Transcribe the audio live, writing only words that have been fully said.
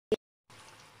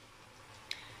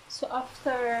So,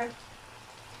 after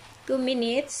 2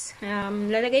 minutes,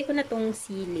 lalagay ko na tong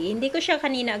sili. Hindi ko siya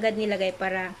kanina agad nilagay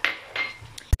para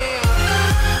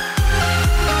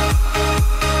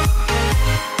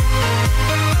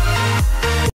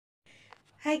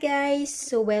Hi guys!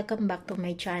 So, welcome back to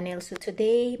my channel. So,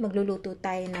 today, magluluto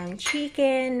tayo ng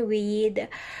chicken with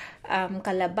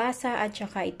kalabasa at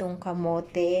saka itong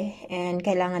kamote. And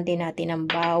kailangan din natin ng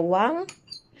bawang,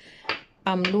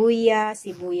 luya,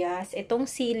 sibuyas. Itong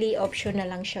sili, optional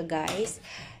lang siya guys.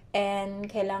 And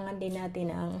kailangan din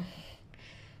natin ng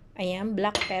ayan,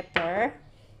 black pepper.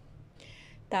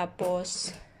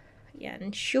 Tapos,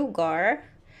 ayan, sugar.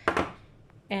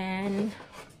 And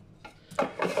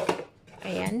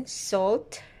ayan,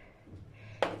 salt.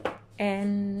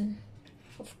 And,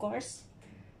 of course,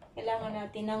 kailangan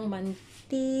natin ng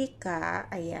mantika.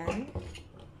 Ayan.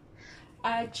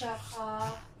 At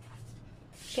saka,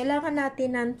 kailangan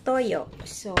natin ng toyo.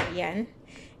 So, ayan.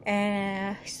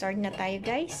 Start na tayo,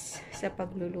 guys, sa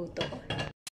pagluluto.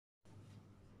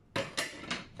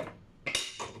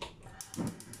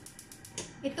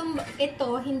 Ito,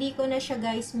 hindi ko na siya,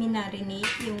 guys,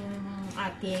 minarinate yung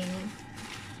ating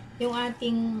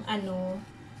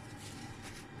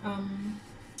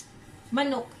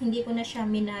manok, hindi ko na siya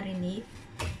minarinate.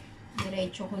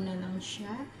 Diretso ko na lang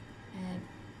siya. At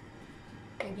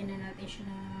lagyan na natin siya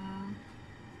ng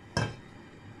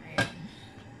ayan.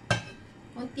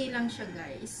 Konti lang siya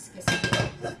guys. Kasi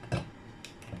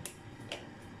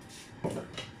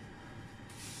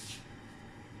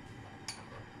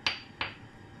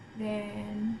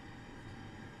then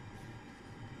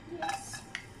yes.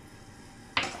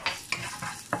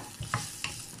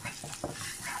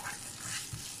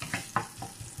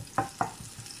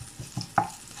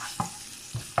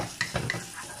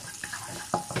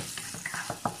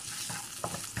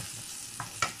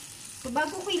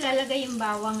 Bago ko ilalagay yung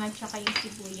bawang at saka yung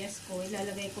sibuyas ko,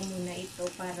 ilalagay ko muna ito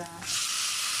para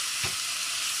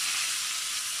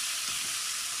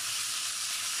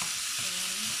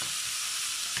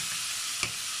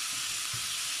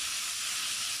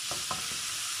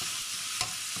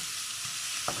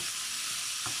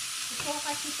ito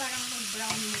kasi parang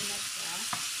mag-brown muna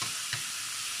siya.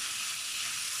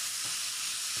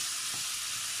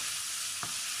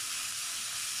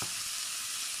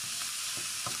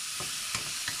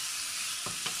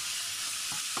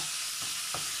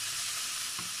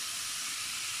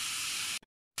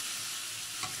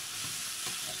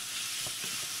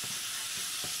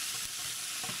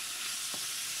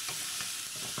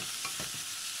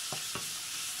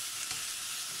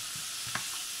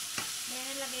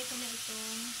 Lagay ko na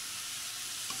itong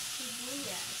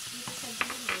sibuyas dito sa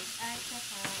gilid at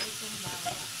saka itong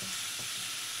bawang.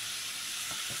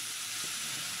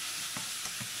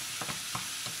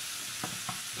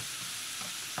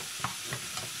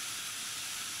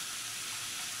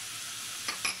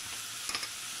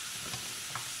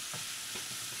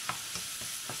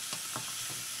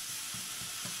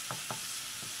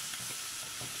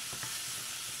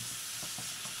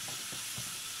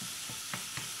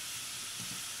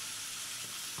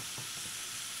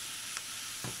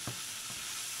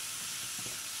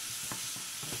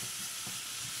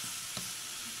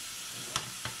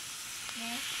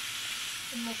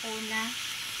 Umuko na.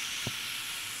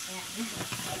 Ayan.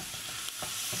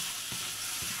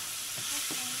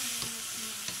 Okay,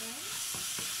 natin.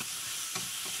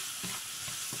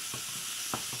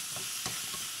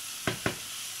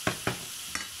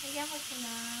 Lagyan ko siya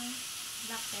ng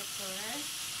black pepper.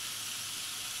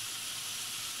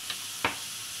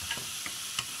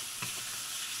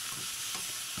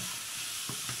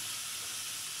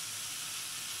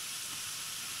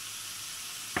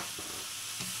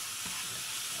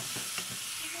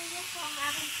 Ang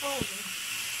aking phone.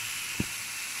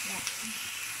 Yan.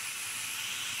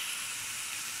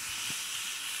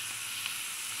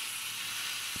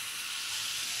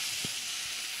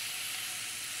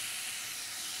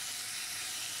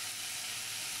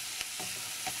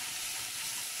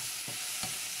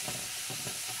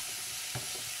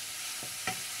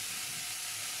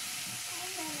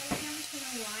 And then, lagyan ko siya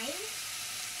ng wine.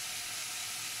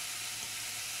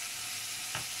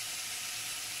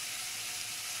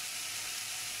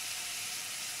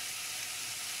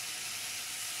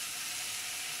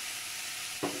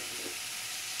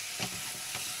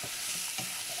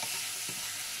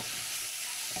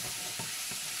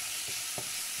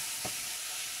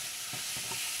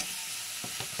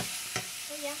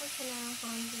 Lagyan ko siya ng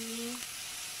konting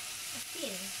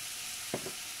asin.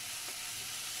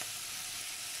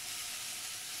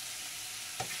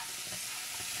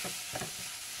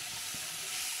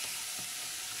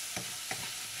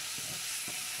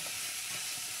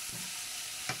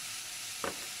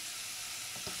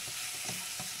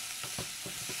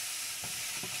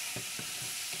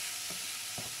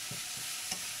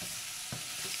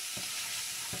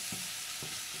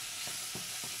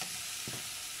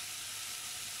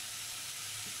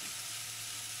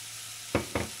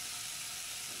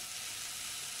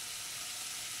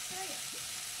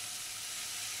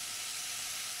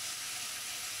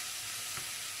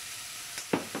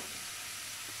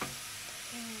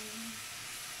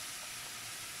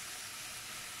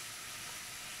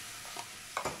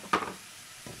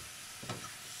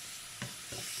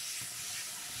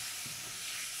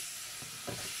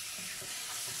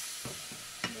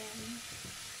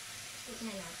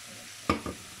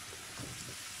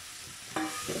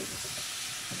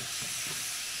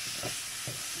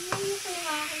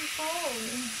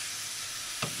 phone.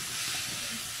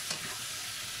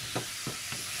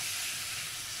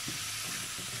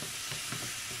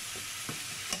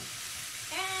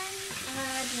 And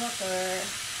add water.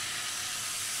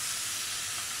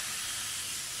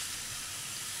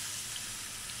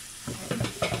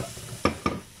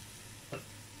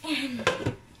 And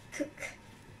cook.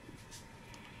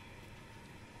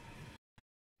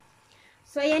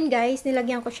 So, ayan guys,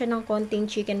 nilagyan ko siya ng konting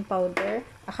chicken powder.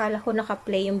 Akala ko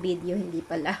naka-play yung video, hindi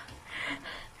pala.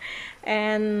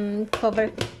 And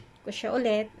cover ko siya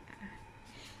ulit.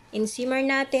 In-simmer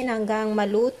natin hanggang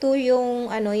maluto yung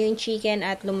yung chicken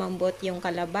at lumambot yung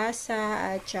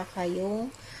kalabasa at saka yung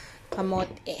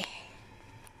kamote.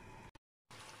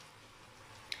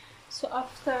 So,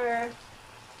 after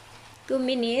 2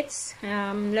 minutes,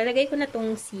 lalagay ko na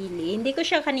tong sili. Hindi ko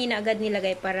siya kanina agad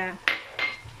nilagay para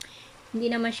hindi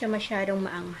naman siya masyadong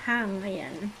maanghang.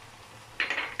 Ayan.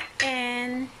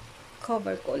 And,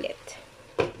 cover ko ulit.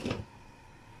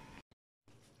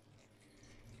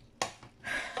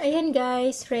 Ayan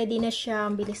guys, ready na siya.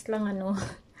 Ang bilis lang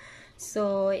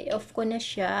So, off ko na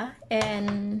siya.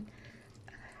 And,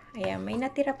 ayan, may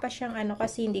natira pa siyang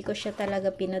kasi hindi ko siya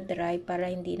talaga pinadry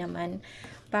para hindi naman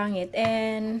pangit.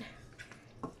 And,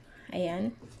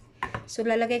 ayan. So,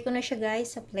 lalagay ko na siya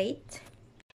guys sa plate.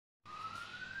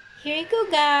 Here you go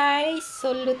guys!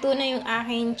 So, luto na yung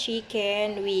aking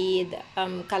chicken with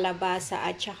kalabasa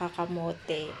at saka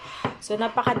kamote. So,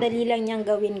 napakadali lang niyang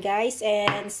gawin guys.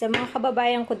 And sa mga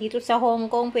kababayan ko dito sa Hong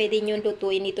Kong, pwede nyo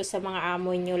lutuin ito sa mga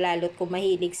amo nyo. Lalo't kung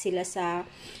mahilig sila sa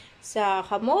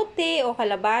kamote o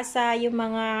kalabasa. Yung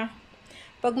mga,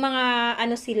 pag mga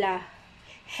sila,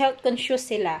 health conscious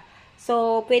sila.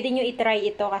 So, pwede nyo itry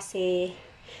ito kasi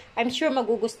I'm sure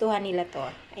magugustuhan nila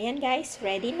to. Ayan guys,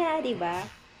 ready na, diba?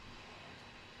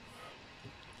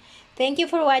 Thank you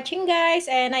for watching guys,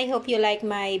 and I hope you like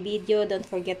my video. Don't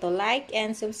forget to like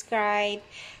and subscribe.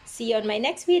 See you on my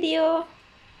next video.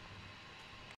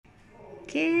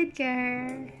 Good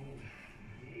girl.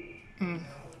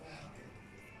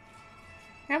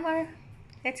 Now more.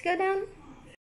 Let's go down.